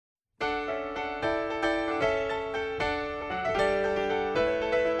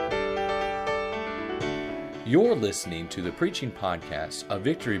You're listening to the preaching podcast of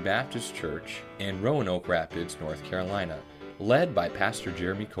Victory Baptist Church in Roanoke Rapids, North Carolina, led by Pastor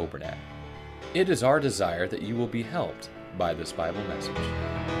Jeremy Coburnack. It is our desire that you will be helped by this Bible message.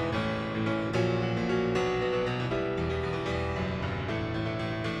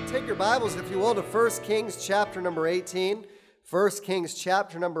 Take your Bibles, if you will, to 1 Kings chapter number 18. 1 Kings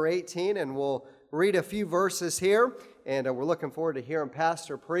chapter number 18, and we'll read a few verses here. And we're looking forward to hearing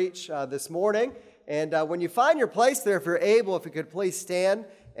Pastor preach this morning. And when you find your place there, if you're able, if you could please stand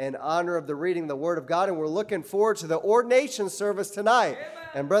in honor of the reading of the Word of God. And we're looking forward to the ordination service tonight. Amen.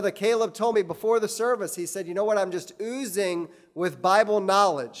 And Brother Caleb told me before the service, he said, you know what, I'm just oozing with Bible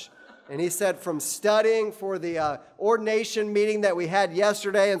knowledge. And he said from studying for the ordination meeting that we had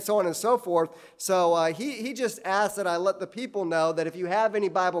yesterday and so on and so forth. So he just asked that I let the people know that if you have any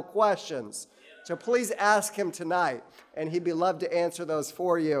Bible questions, so please ask him tonight, and he'd be love to answer those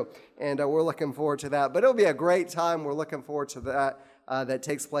for you, and we're looking forward to that. But it'll be a great time. We're looking forward to that that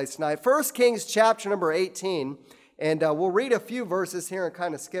takes place tonight. 1 Kings chapter number 18, and we'll read a few verses here and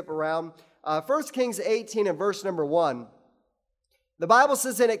kind of skip around. 1 Kings 18 and verse number 1. The Bible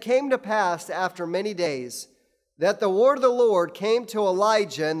says, and it came to pass after many days that the word of the Lord came to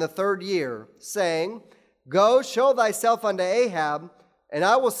Elijah in the 3rd year, saying, Go, show thyself unto Ahab, and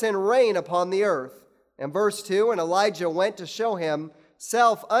I will send rain upon the earth. And verse 2, and Elijah went to show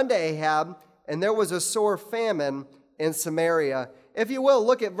himself unto Ahab, and there was a sore famine in Samaria. If you will,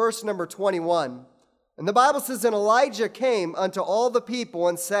 look at verse number 21. And the Bible says, and Elijah came unto all the people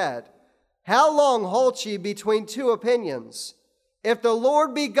and said, How long halt ye between two opinions? If the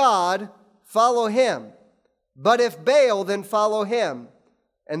Lord be God, follow him. But if Baal, then follow him.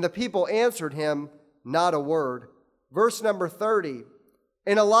 And the people answered him not a word. Verse number 30.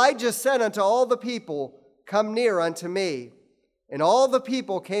 And Elijah said unto all the people, Come near unto me. And all the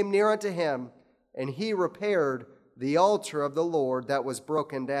people came near unto him, and he repaired the altar of the Lord that was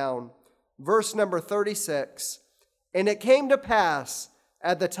broken down. Verse number 36. And it came to pass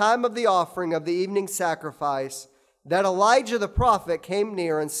at the time of the offering of the evening sacrifice that Elijah the prophet came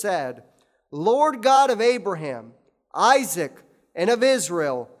near and said, Lord God of Abraham, Isaac, and of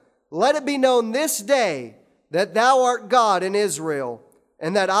Israel, let it be known this day that thou art God in Israel,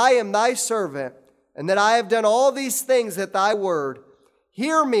 and that I am thy servant, and that I have done all these things at thy word.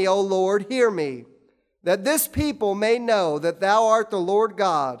 Hear me, O Lord, hear me, that this people may know that thou art the Lord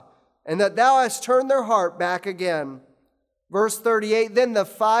God, and that thou hast turned their heart back again. Verse 38, Then the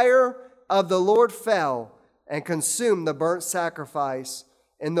fire of the Lord fell and consumed the burnt sacrifice,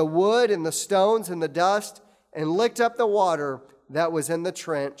 and the wood, and the stones, and the dust, and licked up the water that was in the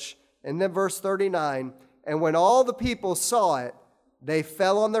trench. And then verse 39, And when all the people saw it, they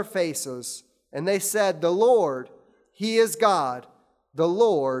fell on their faces, and they said, The Lord, He is God. The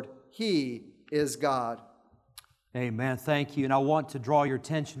Lord, He is God. Amen. Thank you. And I want to draw your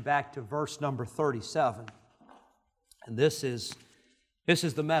attention back to verse number 37. And this is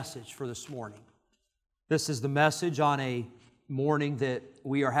the message for this morning. This is the message on a morning that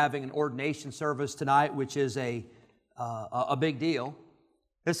we are having an ordination service tonight, which is a big deal.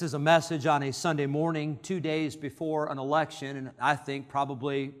 This is a message on a Sunday morning, 2 days before an election, and I think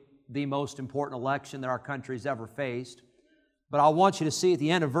probably the most important election that our country's ever faced. But I want you to see at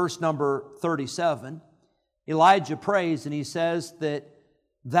the end of verse number 37, Elijah prays and he says that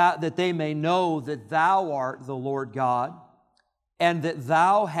they may know that thou art the Lord God, and that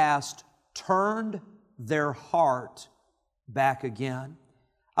thou hast turned their heart back again.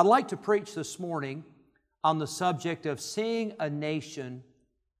 I'd like to preach this morning on the subject of seeing a nation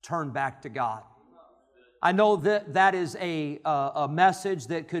turn back to God. I know that is a message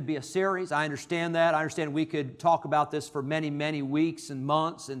that could be a series. I understand that. I understand we could talk about this for many, many weeks and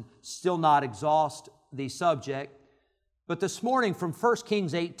months and still not exhaust the subject. But this morning from 1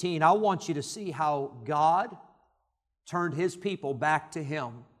 Kings 18, I want you to see how God turned His people back to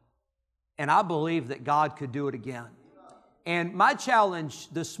Him. And I believe that God could do it again. And my challenge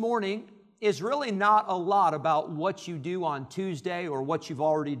this morning is really not a lot about what you do on Tuesday or what you've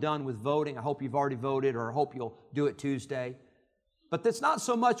already done with voting. I hope you've already voted, or I hope you'll do it Tuesday. But it's not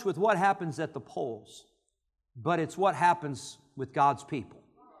so much with what happens at the polls, but it's what happens with God's people.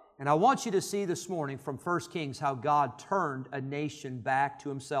 And I want you to see this morning from 1 Kings how God turned a nation back to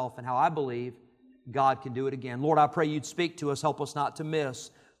Himself, and how I believe God can do it again. Lord, I pray You'd speak to us. Help us not to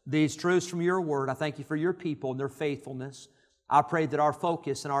miss these truths from Your Word. I thank You for Your people and their faithfulness. I pray that our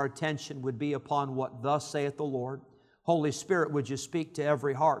focus and our attention would be upon what thus saith the Lord. Holy Spirit, would You speak to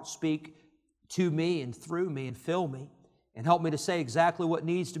every heart? Speak to me and through me and fill me, and help me to say exactly what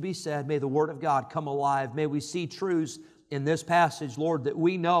needs to be said. May the Word of God come alive. May we see truths in this passage, Lord, that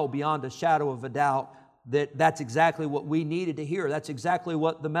we know beyond a shadow of a doubt that's exactly what we needed to hear. That's exactly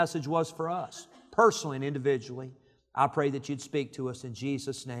what the message was for us, personally and individually. I pray that you'd speak to us in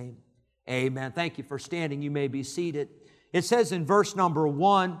Jesus' name. Amen. Thank you for standing. You may be seated. It says in verse number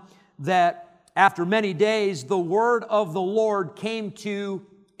 1 that after many days, the word of the Lord came to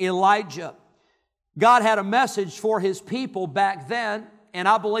Elijah. God had a message for His people back then, and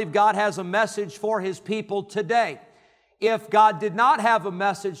I believe God has a message for His people today. If God did not have a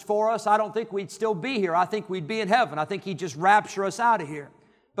message for us, I don't think we'd still be here. I think we'd be in heaven. I think He'd just rapture us out of here.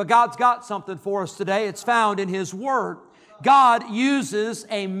 But God's got something for us today. It's found in His Word. God uses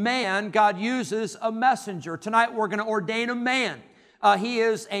a man. God uses a messenger. Tonight we're going to ordain a man. He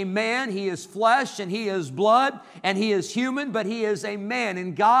is a man. He is flesh and he is blood and he is human, but he is a man.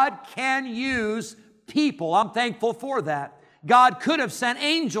 And God can use people. I'm thankful for that. God could have sent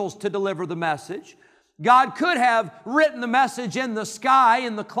angels to deliver the message. God could have written the message in the sky,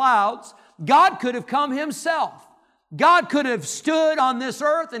 in the clouds. God could have come Himself. God could have stood on this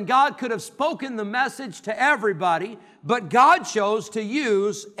earth and God could have spoken the message to everybody, but God chose to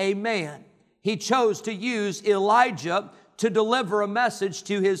use a man. He chose to use Elijah to deliver a message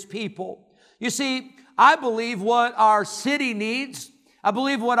to His people. You see, I believe what our city needs, I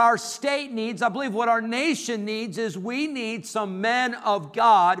believe what our state needs, I believe what our nation needs is we need some men of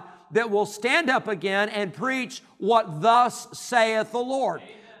God that will stand up again and preach what thus saith the Lord.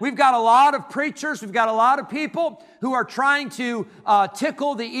 We've got a lot of preachers, we've got a lot of people who are trying to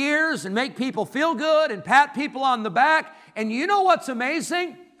tickle the ears and make people feel good and pat people on the back. And you know what's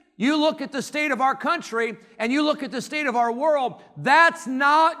amazing? You look at the state of our country and you look at the state of our world, that's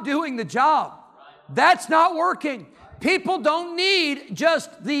not doing the job. That's not working. People don't need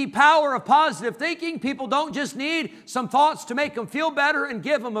just the power of positive thinking. People don't just need some thoughts to make them feel better and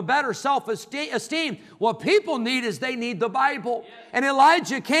give them a better self-esteem. What people need is they need the Bible. And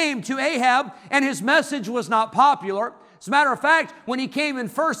Elijah came to Ahab, and his message was not popular. As a matter of fact, when he came in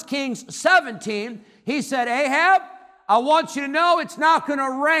 1 Kings 17, he said, Ahab, I want you to know it's not going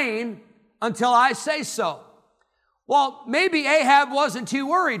to rain until I say so. Well, maybe Ahab wasn't too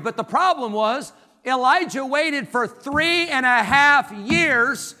worried, but the problem was, Elijah waited for 3.5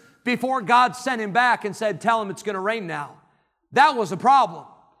 years before God sent him back and said, tell him it's going to rain now. That was a problem.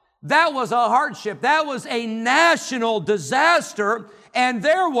 That was a hardship. That was a national disaster. And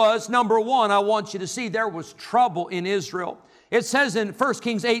there was, number one, I want you to see, there was trouble in Israel. It says in 1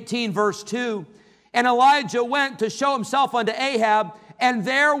 Kings 18, verse 2, and Elijah went to show himself unto Ahab, and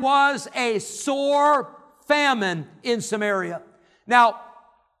there was a sore famine in Samaria. Now,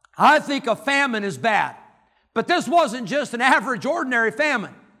 I think a famine is bad, but this wasn't just an average, ordinary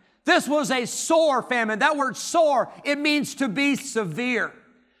famine. This was a sore famine. That word sore, it means to be severe.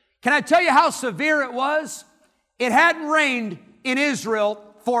 Can I tell you how severe it was? It hadn't rained in Israel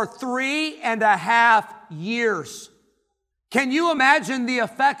for 3.5 years. Can you imagine the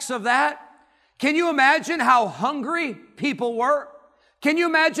effects of that? Can you imagine how hungry people were? Can you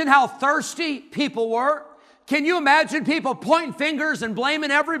imagine how thirsty people were? Can you imagine people pointing fingers and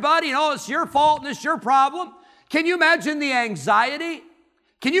blaming everybody and, oh, it's your fault and it's your problem? Can you imagine the anxiety?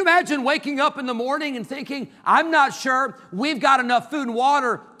 Can you imagine waking up in the morning and thinking, I'm not sure we've got enough food and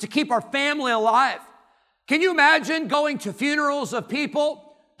water to keep our family alive? Can you imagine going to funerals of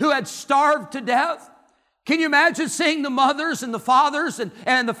people who had starved to death? Can you imagine seeing the mothers and the fathers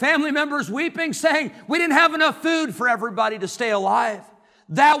and the family members weeping, saying, we didn't have enough food for everybody to stay alive?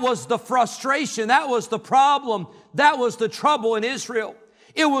 That was the frustration. That was the problem. That was the trouble in Israel.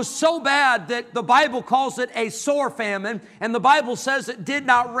 It was so bad that the Bible calls it a sore famine, and the Bible says it did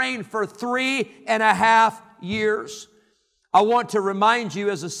not rain for 3.5 years. I want to remind you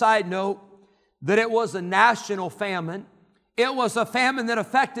as a side note that it was a national famine. It was a famine that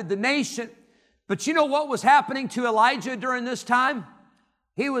affected the nation. But you know what was happening to Elijah during this time?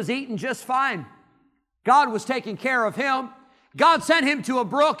 He was eating just fine. God was taking care of him. God sent him to a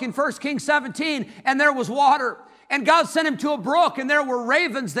brook in 1 Kings 17, and there was water. And God sent him to a brook, and there were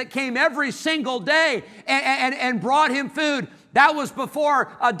ravens that came every single day and brought him food. That was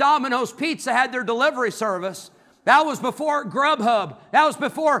before Domino's Pizza had their delivery service. That was before Grubhub. That was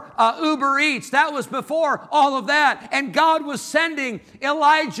before Uber Eats. That was before all of that. And God was sending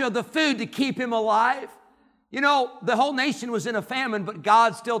Elijah the food to keep him alive. You know, the whole nation was in a famine, but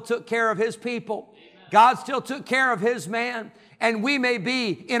God still took care of His people. God still took care of His man. And we may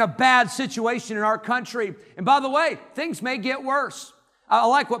be in a bad situation in our country. And by the way, things may get worse. I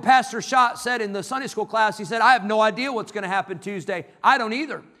like what Pastor Schott said in the Sunday school class. He said, I have no idea what's going to happen Tuesday. I don't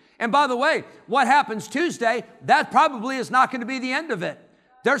either. And by the way, what happens Tuesday, that probably is not going to be the end of it.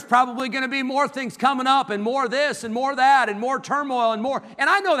 There's probably going to be more things coming up and more this and more that and more turmoil and more. And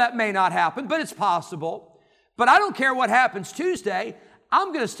I know that may not happen, but it's possible. But I don't care what happens Tuesday. I'm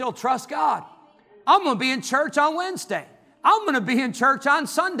going to still trust God. I'm going to be in church on Wednesday. I'm going to be in church on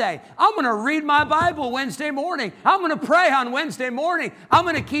Sunday. I'm going to read my Bible Wednesday morning. I'm going to pray on Wednesday morning. I'm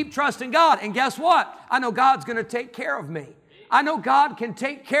going to keep trusting God. And guess what? I know God's going to take care of me. I know God can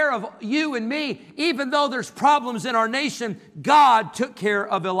take care of you and me. Even though there's problems in our nation, God took care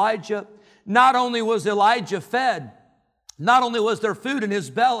of Elijah. Not only was Elijah fed, not only was there food in his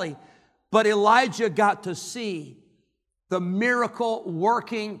belly, but Elijah got to see the miracle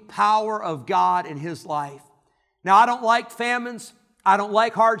working power of God in his life. Now, I don't like famines. I don't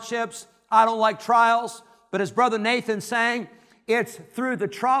like hardships. I don't like trials. But as Brother Nathan sang, it's through the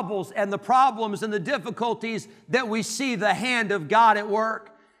troubles and the problems and the difficulties that we see the hand of God at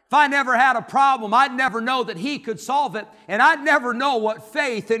work. If I never had a problem, I'd never know that He could solve it, and I'd never know what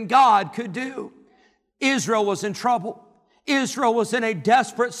faith in God could do. Israel was in trouble. Israel was in a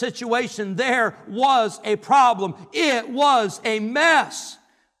desperate situation. There was a problem. It was a mess.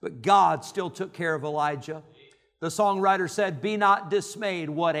 But God still took care of Elijah. The songwriter said, "Be not dismayed,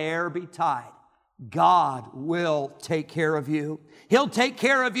 whate'er betide. God will take care of you." He'll take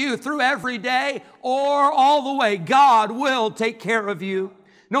care of you through every day or all the way. God will take care of you.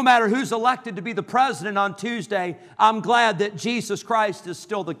 No matter who's elected to be the president on Tuesday, I'm glad that Jesus Christ is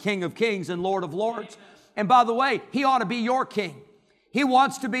still the King of Kings and Lord of Lords. And by the way, He ought to be your King. He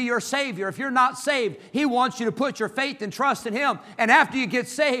wants to be your Savior. If you're not saved, He wants you to put your faith and trust in Him. And after you get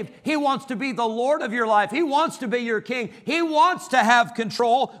saved, He wants to be the Lord of your life. He wants to be your King. He wants to have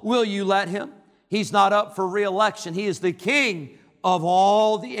control. Will you let Him? He's not up for re-election. He is the King of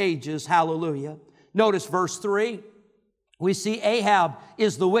all the ages. Hallelujah. Notice verse 3. We see Ahab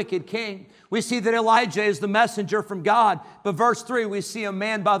is the wicked king. We see that Elijah is the messenger from God. But verse 3, we see a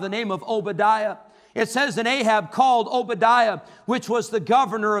man by the name of Obadiah. It says, "And Ahab called Obadiah, which was the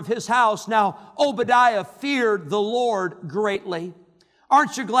governor of his house. Now Obadiah feared the Lord greatly."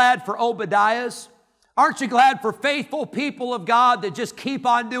 Aren't you glad for Obadiahs? Aren't you glad for faithful people of God that just keep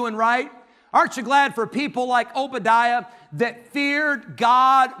on doing right? Aren't you glad for people like Obadiah that feared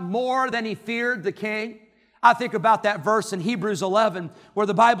God more than he feared the king? I think about that verse in Hebrews 11 where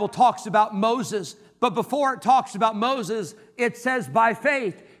the Bible talks about Moses. But before it talks about Moses, it says by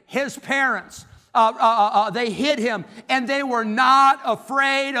faith, his parents, they hid him, and they were not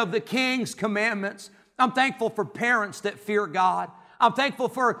afraid of the king's commandments. I'm thankful for parents that fear God. I'm thankful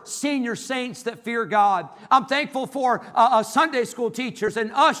for senior saints that fear God. I'm thankful for Sunday school teachers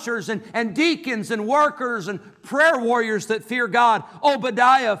and ushers and deacons and workers and prayer warriors that fear God.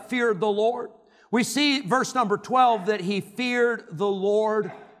 Obadiah feared the Lord. We see verse number 12 that he feared the Lord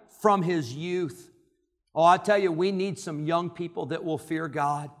from his youth. Oh, I tell you, we need some young people that will fear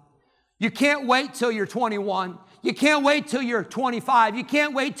God. You can't wait till you're 21. You can't wait till you're 25. You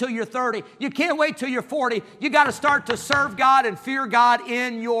can't wait till you're 30. You can't wait till you're 40. You got to start to serve God and fear God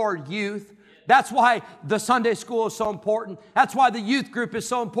in your youth. That's why the Sunday school is so important. That's why the youth group is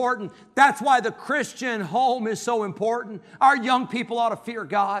so important. That's why the Christian home is so important. Our young people ought to fear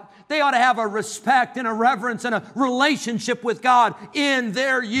God. They ought to have a respect and a reverence and a relationship with God in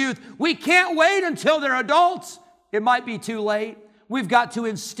their youth. We can't wait until they're adults. It might be too late. We've got to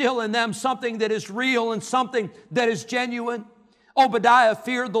instill in them something that is real and something that is genuine. Obadiah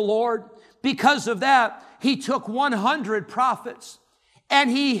feared the Lord. Because of that, he took 100 prophets and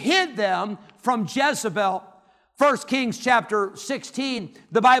he hid them from Jezebel. 1 Kings chapter 16,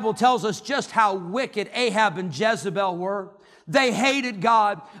 the Bible tells us just how wicked Ahab and Jezebel were. They hated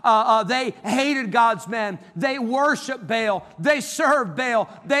God. They hated God's men. They worshiped Baal. They served Baal.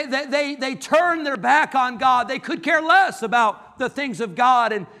 They turned their back on God. They could care less about the things of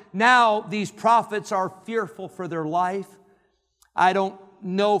God. And now these prophets are fearful for their life. I don't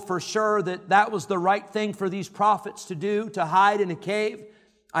know for sure that that was the right thing for these prophets to do, to hide in a cave.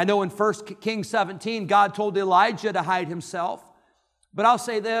 I know in 1 Kings 17, God told Elijah to hide himself. But I'll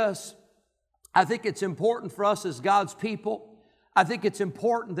say this. I think it's important for us as God's people. I think it's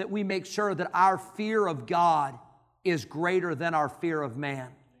important that we make sure that our fear of God is greater than our fear of man.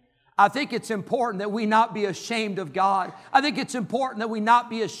 I think it's important that we not be ashamed of God. I think it's important that we not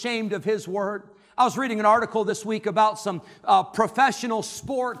be ashamed of His Word. I was reading an article this week about some professional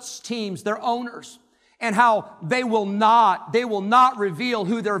sports teams, their owners, and how they will not reveal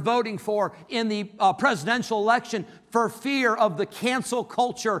who they're voting for in the presidential election for fear of the cancel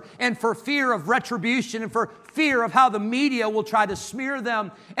culture and for fear of retribution and for fear of how the media will try to smear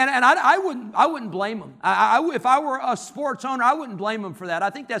them. And I wouldn't blame them. If I were a sports owner, I wouldn't blame them for that. I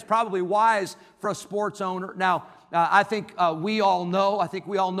think that's probably wise for a sports owner. Now, I think we all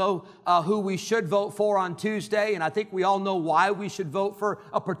know who we should vote for on Tuesday, and I think we all know why we should vote for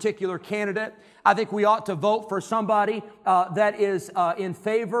a particular candidate. I think we ought to vote for somebody that is in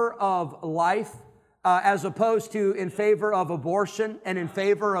favor of life as opposed to in favor of abortion and in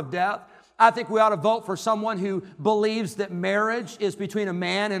favor of death. I think we ought to vote for someone who believes that marriage is between a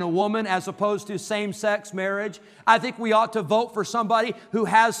man and a woman as opposed to same-sex marriage. I think we ought to vote for somebody who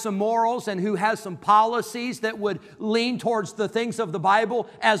has some morals and who has some policies that would lean towards the things of the Bible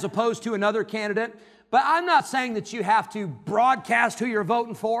as opposed to another candidate. But I'm not saying that you have to broadcast who you're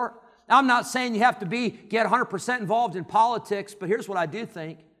voting for. I'm not saying you have to get 100% involved in politics, but here's what I do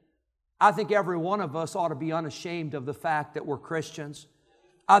think. I think every one of us ought to be unashamed of the fact that we're Christians.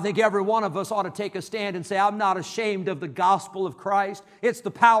 I think every one of us ought to take a stand and say, I'm not ashamed of the gospel of Christ. It's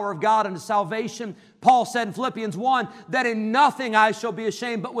the power of God unto salvation. Paul said in Philippians 1 that in nothing I shall be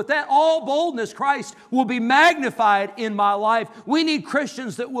ashamed, but with that all boldness Christ will be magnified in my life. We need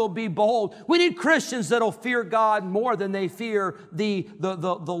Christians that will be bold. We need Christians that will fear God more than they fear the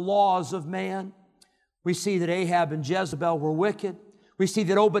laws of man. We see that Ahab and Jezebel were wicked. We see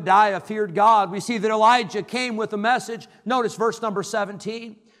that Obadiah feared God. We see that Elijah came with a message. Notice verse number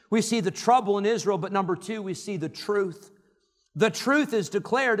 17. We see the trouble in Israel, but number 2, we see the truth. The truth is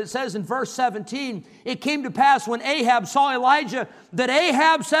declared. It says in verse 17, it came to pass when Ahab saw Elijah that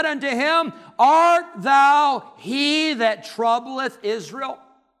Ahab said unto him, Art thou he that troubleth Israel?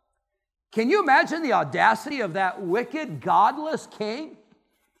 Can you imagine the audacity of that wicked, godless king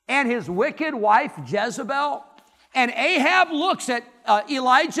and his wicked wife Jezebel? And Ahab looks at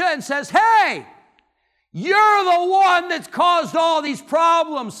Elijah and says, Hey, you're the one that's caused all these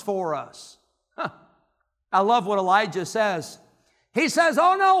problems for us. I love what Elijah says. He says,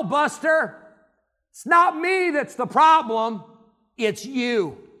 Oh no, Buster, it's not me that's the problem, it's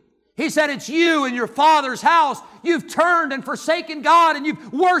you. He said, it's you and your father's house. You've turned and forsaken God and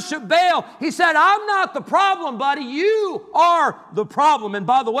you've worshiped Baal. He said, I'm not the problem, buddy. You are the problem. And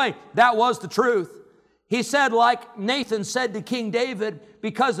by the way, that was the truth. He said, like Nathan said to King David,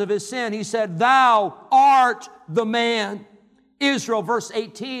 because of his sin, he said, Thou art the man. Israel, verse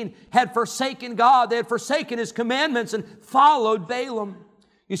 18, had forsaken God. They had forsaken His commandments and followed Balaam.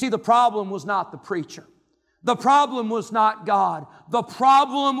 You see, the problem was not the preacher. The problem was not God. The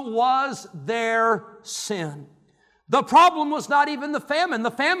problem was their sin. The problem was not even the famine.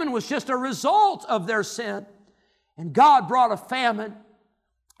 The famine was just a result of their sin. And God brought a famine.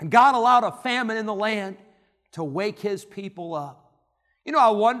 And God allowed a famine in the land to wake His people up. You know,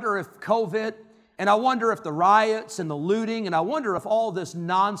 I wonder if COVID, and I wonder if the riots and the looting, and I wonder if all this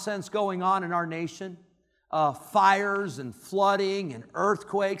nonsense going on in our nation, fires and flooding and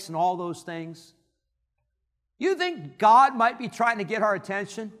earthquakes and all those things, you think God might be trying to get our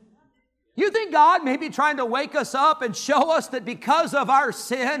attention? You think God may be trying to wake us up and show us that because of our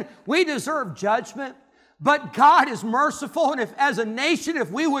sin, we deserve judgment? But God is merciful, and if as a nation,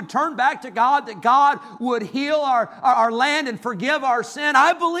 if we would turn back to God, that God would heal our land and forgive our sin.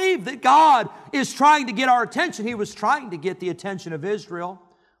 I believe that God is trying to get our attention. He was trying to get the attention of Israel.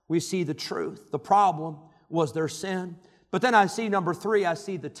 We see the truth. The problem was their sin. But then I see number 3, I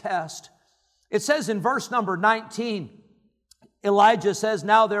see the test. It says in verse number 19, Elijah says,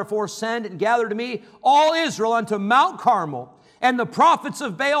 Now therefore send and gather to me all Israel unto Mount Carmel, and the prophets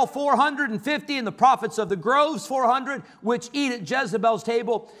of Baal 450, and the prophets of the groves 400, which eat at Jezebel's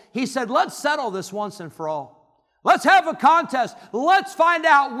table. He said, let's settle this once and for all. Let's have a contest. Let's find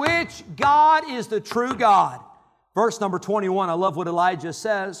out which God is the true God. Verse number 21, I love what Elijah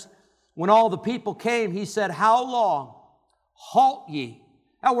says. When all the people came, he said, How long halt ye?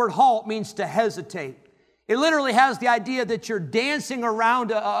 That word halt means to hesitate. It literally has the idea that you're dancing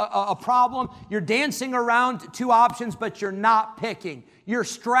around a problem. You're dancing around 2 options, but you're not picking. You're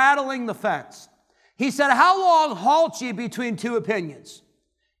straddling the fence. He said, How long halt ye between 2 opinions?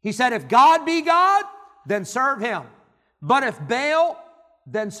 He said, If God be God, then serve Him. But if Baal,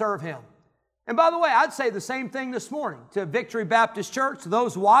 then serve Him. And by the way, I'd say the same thing this morning to Victory Baptist Church, to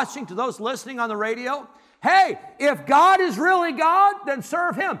those watching, to those listening on the radio. Hey, if God is really God, then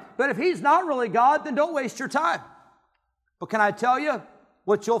serve Him. But if He's not really God, then don't waste your time. But can I tell you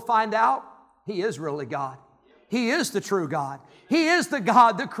what you'll find out? He is really God. He is the true God. He is the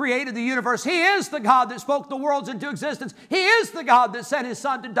God that created the universe. He is the God that spoke the worlds into existence. He is the God that sent His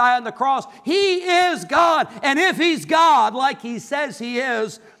Son to die on the cross. He is God. And if He's God, like He says He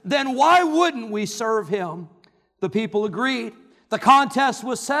is, then why wouldn't we serve Him? The people agreed. The contest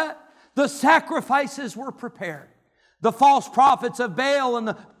was set. The sacrifices were prepared. The false prophets of Baal and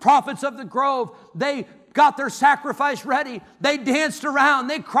the prophets of the grove, they got their sacrifice ready. They danced around.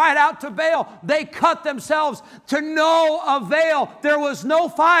 They cried out to Baal. They cut themselves to no avail. There was no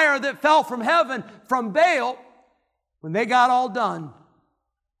fire that fell from heaven from Baal. When they got all done,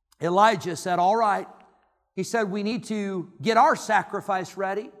 Elijah said, all right. He said, we need to get our sacrifice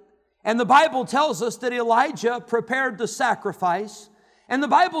ready. And the Bible tells us that Elijah prepared the sacrifice. And the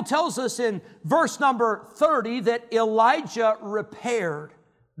Bible tells us in verse number 30 that Elijah repaired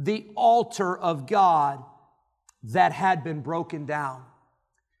the altar of God that had been broken down.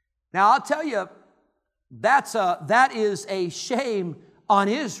 Now, I'll tell you, that is a shame on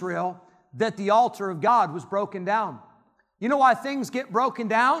Israel that the altar of God was broken down. You know why things get broken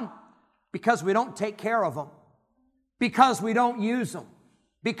down? Because we don't take care of them. Because we don't use them.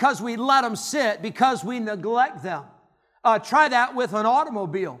 Because we let them sit. Because we neglect them. Try that with an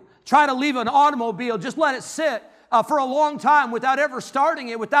automobile. Try to leave an automobile, just let it sit for a long time without ever starting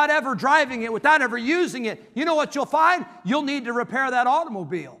it, without ever driving it, without ever using it. You know what you'll find? You'll need to repair that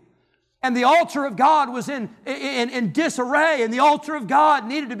automobile. And the altar of God was in disarray, and the altar of God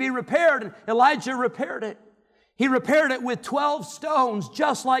needed to be repaired, and Elijah repaired it. He repaired it with 12 stones,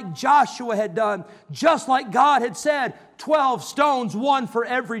 just like Joshua had done, just like God had said, 12 stones, one for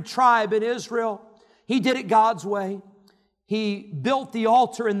every tribe in Israel. He did it God's way. He built the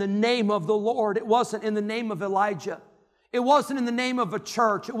altar in the name of the Lord. It wasn't in the name of Elijah. It wasn't in the name of a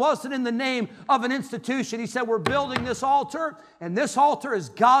church. It wasn't in the name of an institution. He said, we're building this altar, and this altar is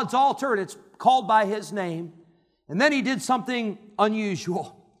God's altar, and it's called by His name. And then he did something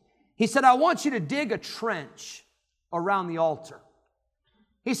unusual. He said, I want you to dig a trench around the altar.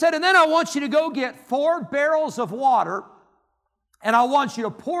 He said, and then I want you to go get 4 barrels of water, and I want you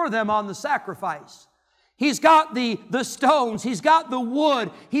to pour them on the sacrifice. He's got the stones, he's got the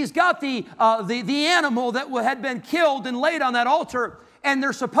wood, he's got the animal that had been killed and laid on that altar, and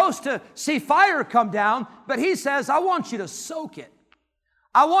they're supposed to see fire come down, but he says, I want you to soak it.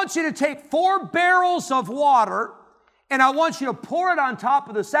 I want you to take 4 barrels of water, and I want you to pour it on top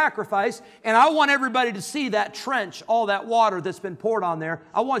of the sacrifice, and I want everybody to see that trench, all that water that's been poured on there.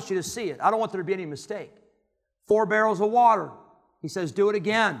 I want you to see it. I don't want there to be any mistake. 4 barrels of water. He says, do it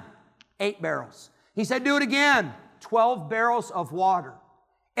again. 8 barrels. He said, do it again. 12 barrels of water.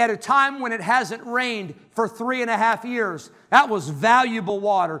 At a time when it hasn't rained for 3.5 years. That was valuable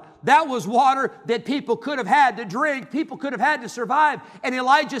water. That was water that people could have had to drink. People could have had to survive. And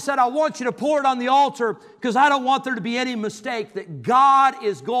Elijah said, I want you to pour it on the altar because I don't want there to be any mistake that God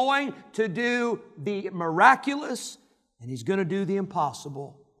is going to do the miraculous and He's going to do the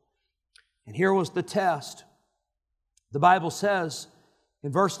impossible. And here was the test. The Bible says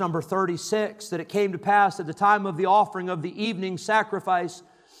in verse number 36 that it came to pass at the time of the offering of the evening sacrifice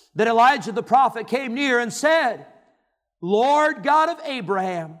that Elijah the prophet came near and said, Lord God of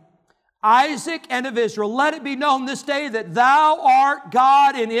Abraham, Isaac, and of Israel, let it be known this day that Thou art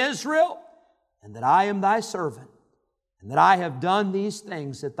God in Israel, and that I am Thy servant, and that I have done these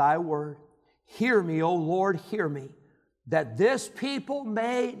things at Thy word. Hear me, O Lord, hear me, that this people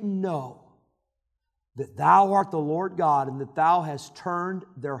may know that Thou art the Lord God, and that Thou hast turned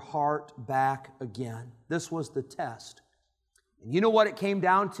their heart back again. This was the test. And you know what it came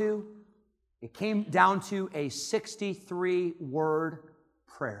down to? It came down to a 63-word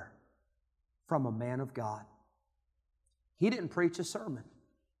prayer from a man of God. He didn't preach a sermon.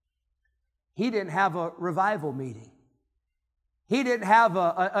 He didn't have a revival meeting. He didn't have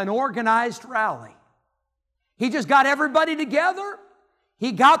an organized rally. He just got everybody together.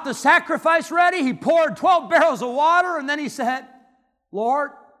 He got the sacrifice ready. He poured 12 barrels of water, and then he said,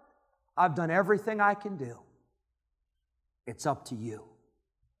 Lord, I've done everything I can do. It's up to you.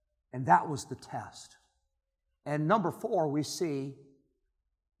 And that was the test. And number 4, we see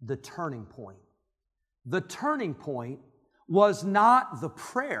the turning point. The turning point was not the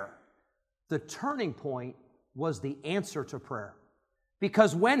prayer. The turning point was the answer to prayer.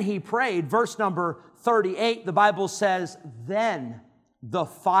 Because when he prayed, verse number 38, the Bible says, then the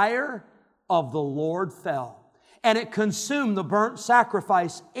fire of the Lord fell, and it consumed the burnt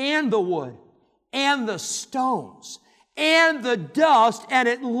sacrifice and the wood and the stones and the dust, and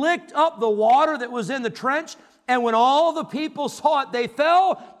it licked up the water that was in the trench. And when all the people saw it, they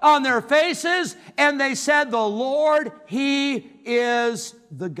fell on their faces, and they said, the Lord, He is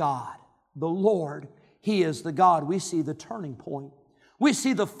the God. The Lord, He is the God. We see the turning point. We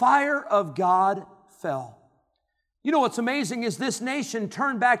see the fire of God fell. You know what's amazing is this nation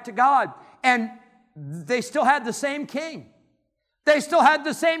turned back to God, and they still had the same king. They still had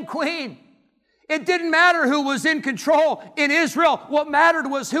the same queen. It didn't matter who was in control in Israel. What mattered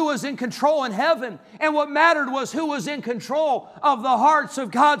was who was in control in heaven. And what mattered was who was in control of the hearts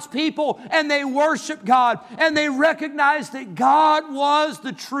of God's people. And they worshiped God. And they recognized that God was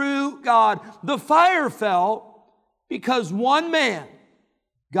the true God. The fire fell because one man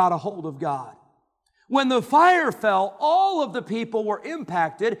got a hold of God. When the fire fell, all of the people were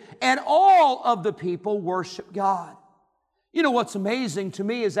impacted and all of the people worshiped God. You know what's amazing to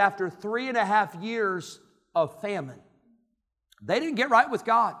me is after 3.5 years of famine, they didn't get right with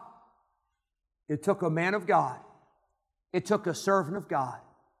God. It took a man of God. It took a servant of God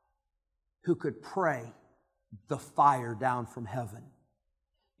who could pray the fire down from heaven.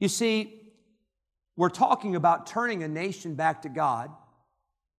 You see, we're talking about turning a nation back to God.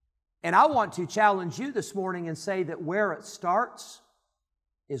 And I want to challenge you this morning and say that where it starts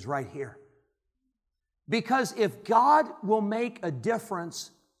is right here. Because if God will make a difference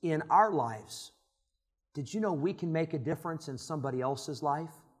in our lives, did you know we can make a difference in somebody else's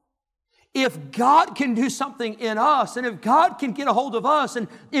life? If God can do something in us, and if God can get a hold of us, and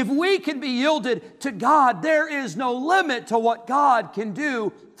if we can be yielded to God, there is no limit to what God can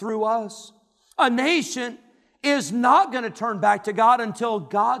do through us. A nation is not going to turn back to God until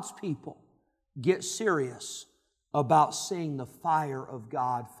God's people get serious about seeing the fire of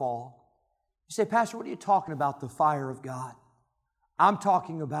God fall. You say, Pastor, what are you talking about, the fire of God? I'm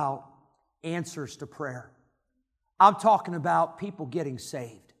talking about answers to prayer. I'm talking about people getting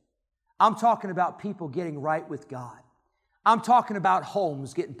saved. I'm talking about people getting right with God. I'm talking about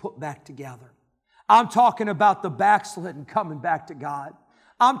homes getting put back together. I'm talking about the backslidden coming back to God.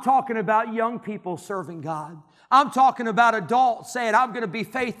 I'm talking about young people serving God. I'm talking about adults saying, I'm going to be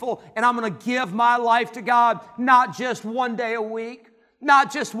faithful and I'm going to give my life to God, not just one day a week,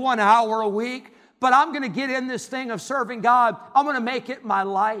 not just 1 hour a week, but I'm going to get in this thing of serving God. I'm going to make it my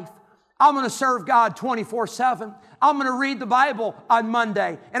life. I'm going to serve God 24/7. I'm going to read the Bible on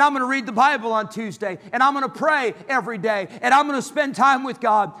Monday, and I'm going to read the Bible on Tuesday, and I'm going to pray every day, and I'm going to spend time with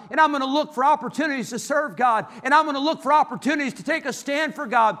God, and I'm going to look for opportunities to serve God, and I'm going to look for opportunities to take a stand for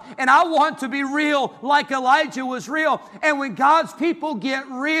God, and I want to be real like Elijah was real. And when God's people get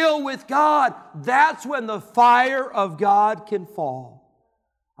real with God, that's when the fire of God can fall.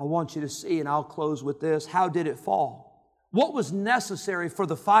 I want you to see, and I'll close with this, how did it fall? What was necessary for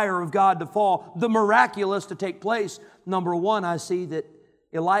the fire of God to fall, the miraculous to take place? Number one, I see that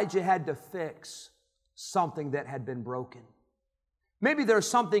Elijah had to fix something that had been broken. Maybe there's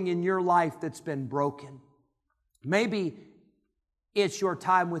something in your life that's been broken. Maybe it's your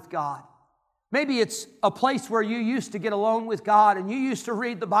time with God. Maybe it's a place where you used to get alone with God and you used to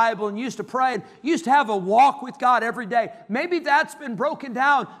read the Bible and you used to pray and you used to have a walk with God every day. Maybe that's been broken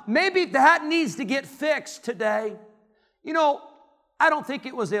down. Maybe that needs to get fixed today. You know, I don't think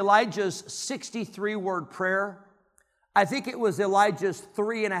it was Elijah's 63-word prayer. I think it was Elijah's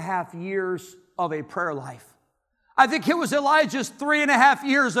 3.5 years of a prayer life. I think it was Elijah's 3.5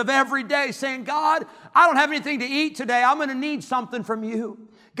 years of every day saying, God, I don't have anything to eat today. I'm going to need something from you.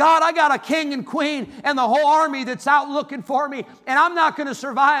 God, I got a king and queen and the whole army that's out looking for me, and I'm not going to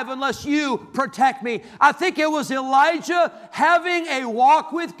survive unless you protect me. I think it was Elijah having a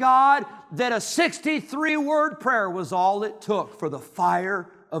walk with God that a 63-word prayer was all it took for the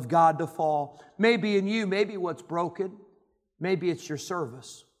fire of God to fall. Maybe in you, maybe what's broken, maybe it's your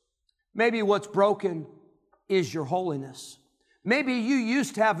service. Maybe what's broken is your holiness. Maybe you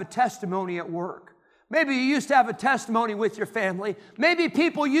used to have a testimony at work. Maybe you used to have a testimony with your family. Maybe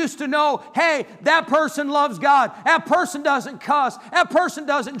people used to know, hey, that person loves God. That person doesn't cuss. That person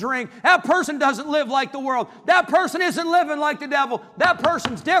doesn't drink. That person doesn't live like the world. That person isn't living like the devil. That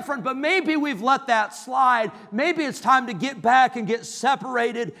person's different, but maybe we've let that slide. Maybe it's time to get back and get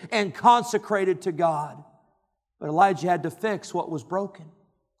separated and consecrated to God. But Elijah had to fix what was broken.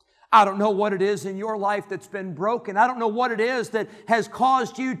 I don't know what it is in your life that's been broken. I don't know what it is that has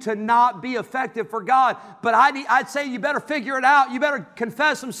caused you to not be effective for God. But I'd say you better figure it out. You better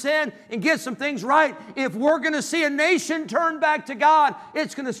confess some sin and get some things right. If we're going to see a nation turn back to God,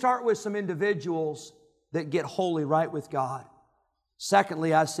 it's going to start with some individuals that get wholly right with God.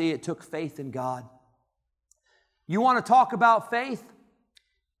 Secondly, I see it took faith in God. You want to talk about faith?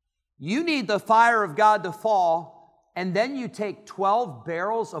 You need the fire of God to fall. And then you take 12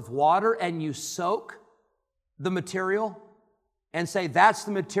 barrels of water and you soak the material and say, that's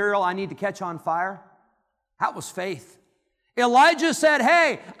the material I need to catch on fire. That was faith. Elijah said,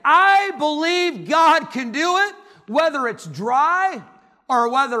 hey, I believe God can do it, whether it's dry or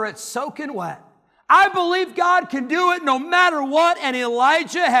whether it's soaking wet. I believe God can do it no matter what. And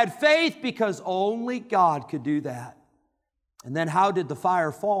Elijah had faith because only God could do that. And then how did the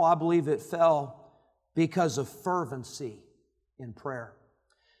fire fall? I believe it fell because of fervency in prayer.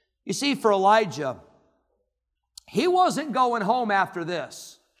 You see, for Elijah, he wasn't going home after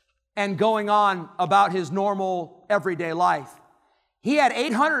this and going on about his normal everyday life. He had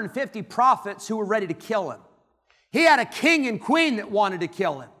 850 prophets who were ready to kill him. He had a king and queen that wanted to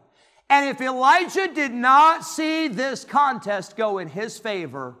kill him. And if Elijah did not see this contest go in his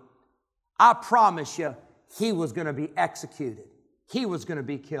favor, I promise you, he was going to be executed. He was going to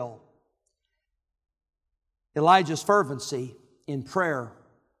be killed. Elijah's fervency in prayer,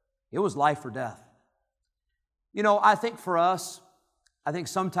 it was life or death. You know, I think for us, I think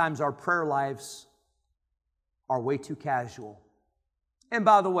sometimes our prayer lives are way too casual. And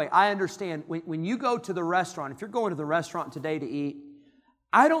by the way, I understand when you go to the restaurant, if you're going to the restaurant today to eat,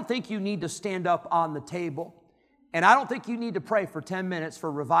 I don't think you need to stand up on the table. And I don't think you need to pray for 10 minutes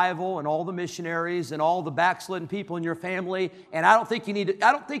for revival and all the missionaries and all the backslidden people in your family. And I don't think you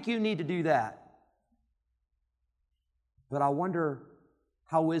need to do that. But I wonder,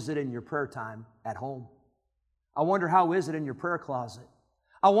 how is it in your prayer time at home? I wonder, how is it in your prayer closet?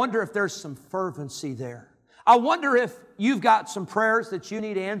 I wonder if there's some fervency there. I wonder if you've got some prayers that you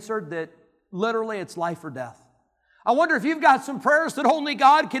need answered that literally it's life or death. I wonder if you've got some prayers that only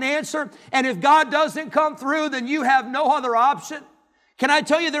God can answer, and if God doesn't come through, then you have no other option. Can I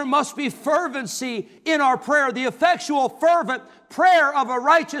tell you, there must be fervency in our prayer. The effectual, fervent prayer of a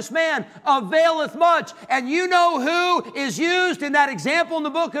righteous man availeth much. And you know who is used in that example in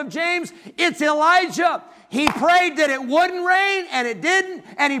the book of James? It's Elijah. He prayed that it wouldn't rain, and it didn't.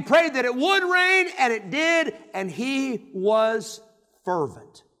 And he prayed that it would rain, and it did. And he was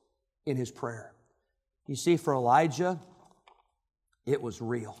fervent in his prayer. You see, for Elijah, it was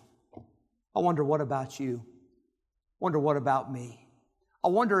real. I wonder, what about you? I wonder, what about me? I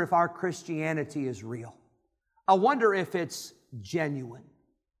wonder if our Christianity is real. I wonder if it's genuine.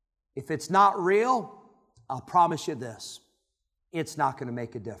 If it's not real, I'll promise you this: it's not going to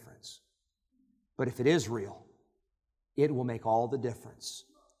make a difference. But if it is real, it will make all the difference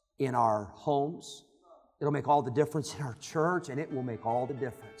in our homes. It'll make all the difference in our church, and it will make all the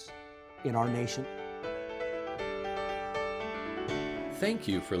difference in our nation. Thank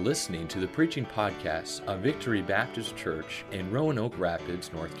you for listening to the preaching podcast of Victory Baptist Church in Roanoke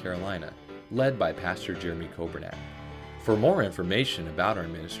Rapids, North Carolina, led by Pastor Jeremy Coburnack. For more information about our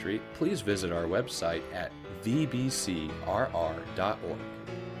ministry, please visit our website at vbcrr.org.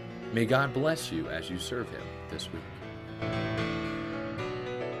 May God bless you as you serve Him this week.